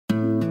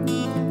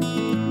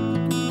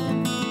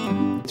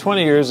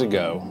20 years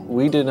ago,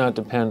 we did not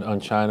depend on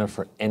China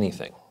for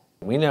anything.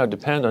 We now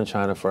depend on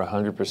China for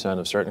 100%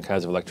 of certain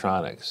kinds of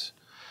electronics.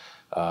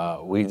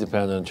 We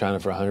depend on China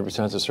for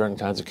 100% of certain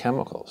kinds of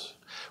chemicals.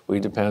 We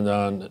depend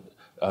on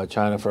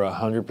China for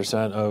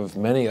 100% of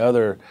many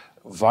other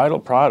vital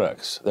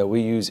products that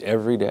we use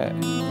every day.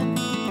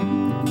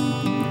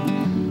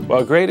 Well,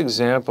 a great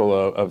example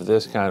of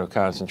this kind of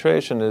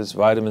concentration is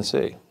vitamin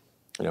C,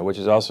 which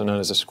is also known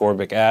as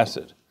ascorbic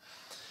acid.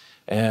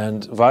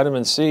 And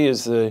vitamin C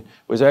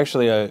was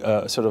actually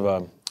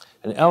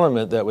an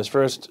element that was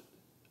first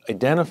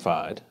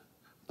identified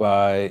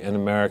by an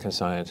American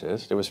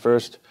scientist. It was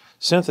first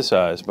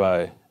synthesized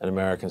by an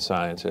American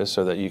scientist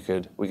so that we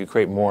could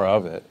create more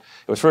of it.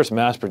 It was first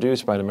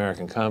mass-produced by an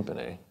American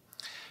company.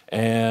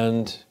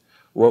 And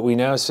what we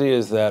now see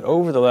is that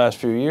over the last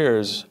few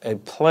years, a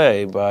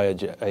play by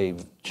a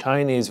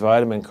Chinese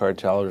vitamin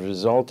cartel has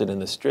resulted in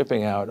the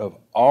stripping out of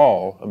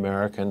all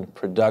American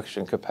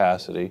production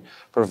capacity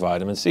for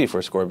vitamin C,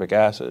 for ascorbic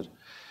acid.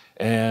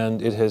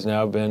 And it has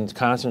now been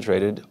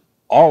concentrated,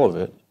 all of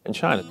it, in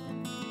China.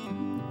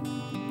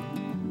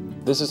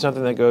 This is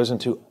something that goes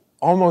into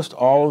almost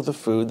all of the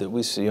food that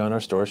we see on our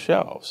store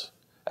shelves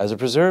as a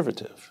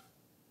preservative.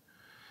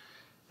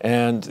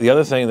 And the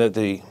other thing that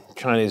the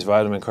Chinese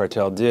vitamin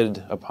cartel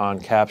did upon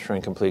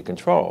capturing complete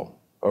control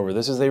over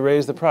this is they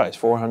raised the price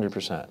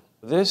 400%.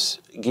 This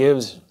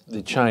gives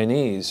the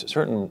Chinese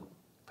certain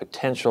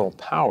potential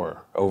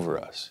power over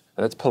us.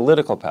 And that's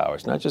political power.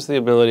 It's not just the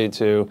ability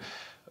to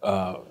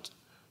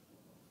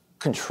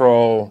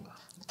control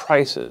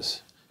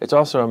prices. It's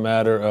also a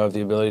matter of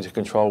the ability to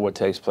control what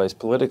takes place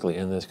politically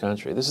in this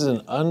country. This is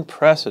an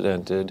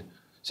unprecedented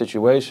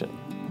situation.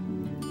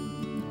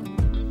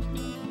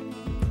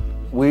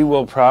 We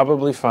will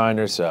probably find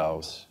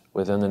ourselves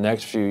within the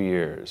next few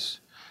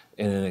years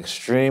in an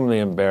extremely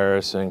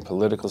embarrassing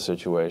political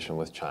situation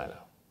with China,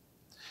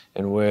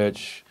 in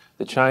which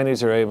the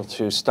Chinese are able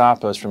to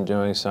stop us from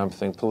doing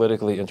something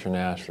politically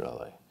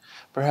internationally.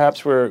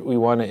 Perhaps we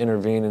want to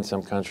intervene in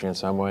some country in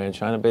some way, and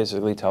China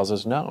basically tells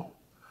us no.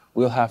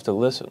 We'll have to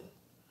listen,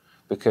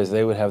 because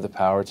they would have the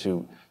power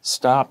to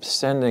stop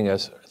sending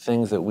us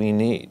things that we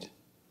need.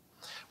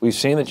 We've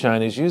seen the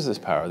Chinese use this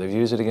power. They've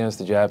used it against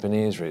the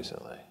Japanese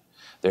recently.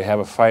 They have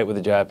a fight with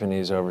the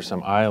Japanese over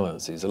some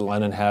islands, these little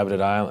uninhabited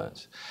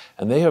islands.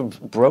 And they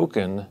have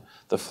broken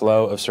the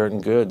flow of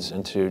certain goods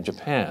into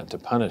Japan to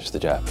punish the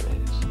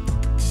Japanese.